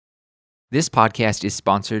This podcast is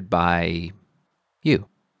sponsored by you,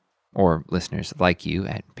 or listeners like you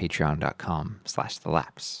at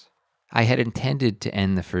patreon.com/thelapse. I had intended to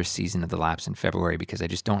end the first season of The Lapse in February because I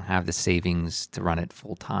just don't have the savings to run it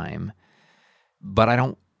full time. But I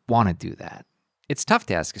don't want to do that. It's tough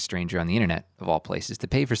to ask a stranger on the internet, of all places, to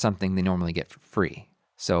pay for something they normally get for free.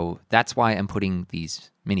 So that's why I'm putting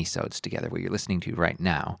these minisodes together, what you're listening to right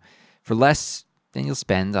now, for less than you'll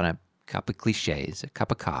spend on a cup of cliches, a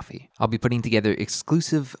cup of coffee. I'll be putting together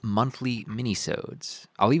exclusive monthly minisodes.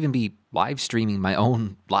 I'll even be live streaming my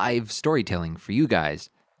own live storytelling for you guys.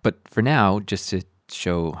 But for now, just to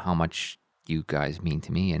show how much you guys mean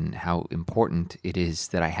to me and how important it is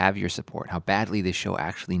that I have your support, how badly this show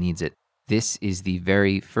actually needs it, this is the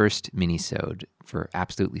very first minisode for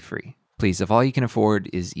absolutely free. Please, if all you can afford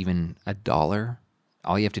is even $1,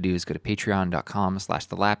 all you have to do is go to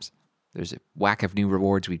patreon.com/thelapse. There's a whack of new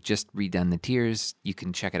rewards. We've just redone the tiers. You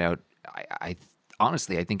can check it out. I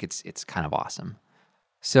honestly, I think it's kind of awesome.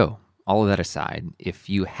 So, all of that aside, if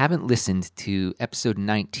you haven't listened to episode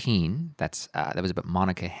 19, that was about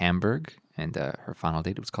Monica Hamburg and her final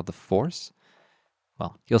date. It was called The Force.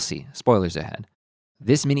 Well, you'll see. Spoilers ahead.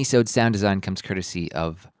 This minisode sound design comes courtesy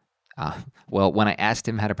of, when I asked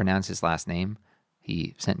him how to pronounce his last name,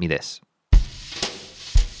 he sent me this.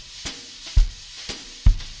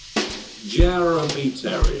 Jeremy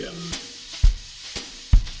Terrian.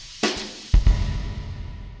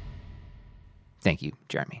 Thank you,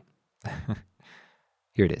 Jeremy.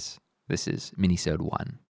 Here it is. This is Minisode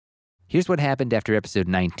 1. Here's what happened after episode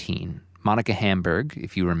 19. Monica Hamburg,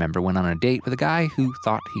 if you remember, went on a date with a guy who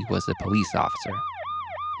thought he was a police officer.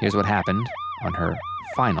 Here's what happened on her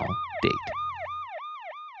final date.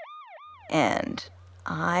 And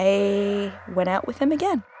I went out with him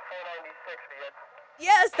again.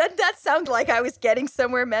 Yes, that sounded like I was getting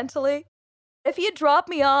somewhere mentally. If he had dropped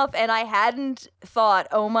me off and I hadn't thought,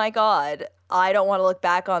 oh my God, I don't want to look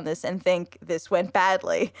back on this and think this went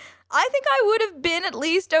badly, I think I would have been at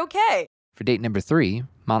least okay. For date number 3,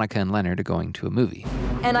 Monica and Leonard are going to a movie.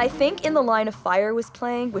 And I think In the Line of Fire was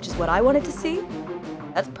playing, which is what I wanted to see.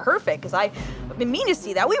 That's perfect, because I've been meaning to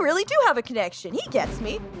see that. We really do have a connection. He gets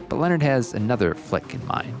me. But Leonard has another flick in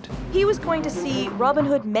mind. He was going to see Robin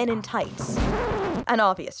Hood Men in Tights. An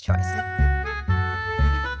obvious choice.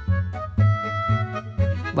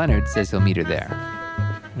 Leonard says he'll meet her there.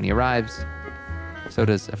 When he arrives, so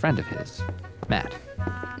does a friend of his, Matt.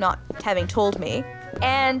 Not having told me.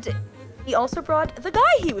 And he also brought the guy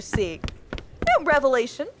he was seeing. No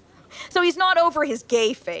revelation. So he's not over his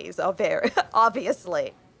gay phase,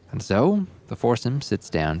 obviously. And so, the foursome sits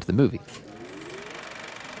down to the movie.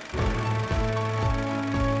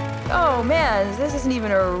 Oh man, this isn't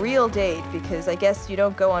even a real date, because I guess you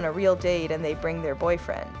don't go on a real date and they bring their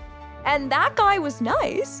boyfriend. And that guy was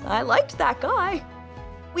nice. I liked that guy.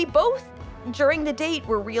 We both, during the date,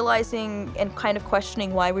 were realizing and kind of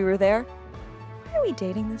questioning why we were there. Why are we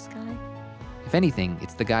dating this guy? If anything,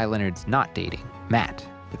 it's the guy Leonard's not dating, Matt.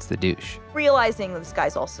 It's the douche. Realizing this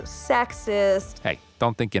guy's also sexist. Hey,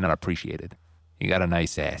 don't think you're not appreciated. You got a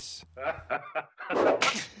nice ass.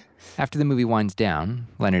 After the movie winds down,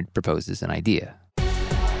 Leonard proposes an idea.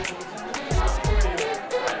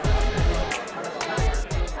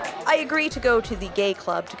 I agree to go to the gay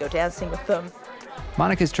club to go dancing with them.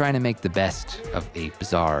 Monica's trying to make the best of a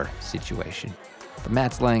bizarre situation, but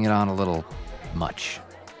Matt's laying it on a little much.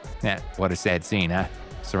 Yeah, what a sad scene, huh?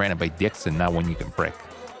 Surrounded by dicks and not one you can prick.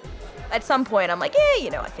 At some point, I'm like,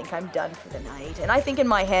 I think I'm done for the night. And I think in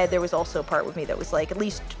my head, there was also a part with me that was like at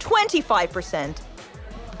least 25%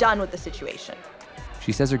 done with the situation.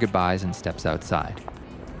 She says her goodbyes and steps outside.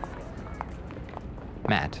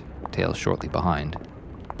 Matt tails shortly behind.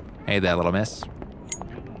 Hey there, little miss.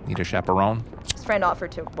 Need a chaperone? His friend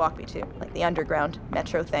offered to walk me to, like, the underground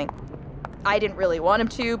metro thing. I didn't really want him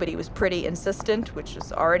to, but he was pretty insistent, which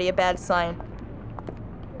was already a bad sign.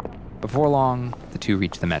 Before long, the two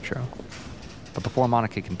reach the metro. But before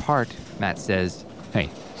Monica can part, Matt says, Hey,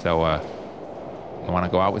 so, you want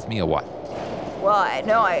to go out with me or what? Well, I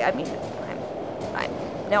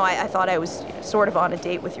thought I was sort of on a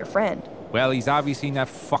date with your friend. Well, he's obviously not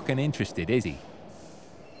fucking interested, is he?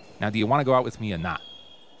 Now, do you want to go out with me or not?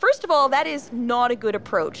 First of all, that is not a good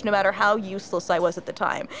approach, no matter how useless I was at the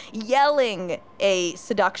time. Yelling a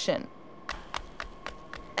seduction.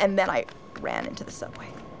 And then I ran into the subway.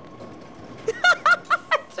 It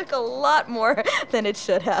took a lot more than it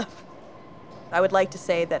should have. I would like to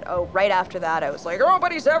say that, right after that, I was like,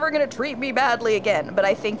 nobody's ever going to treat me badly again. But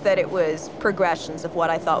I think that it was progressions of what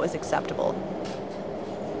I thought was acceptable.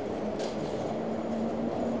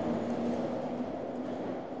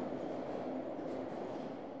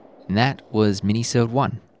 And that was Minisode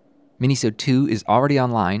 1. Minisode 2 is already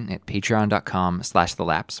online at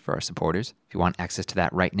patreon.com/thelapse for our supporters. If you want access to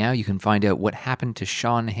that right now, you can find out what happened to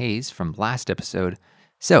Sean Hayes from last episode.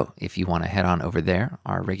 So if you want to head on over there,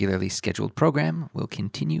 our regularly scheduled program will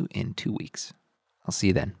continue in 2 weeks. I'll see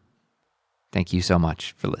you then. Thank you so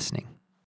much for listening.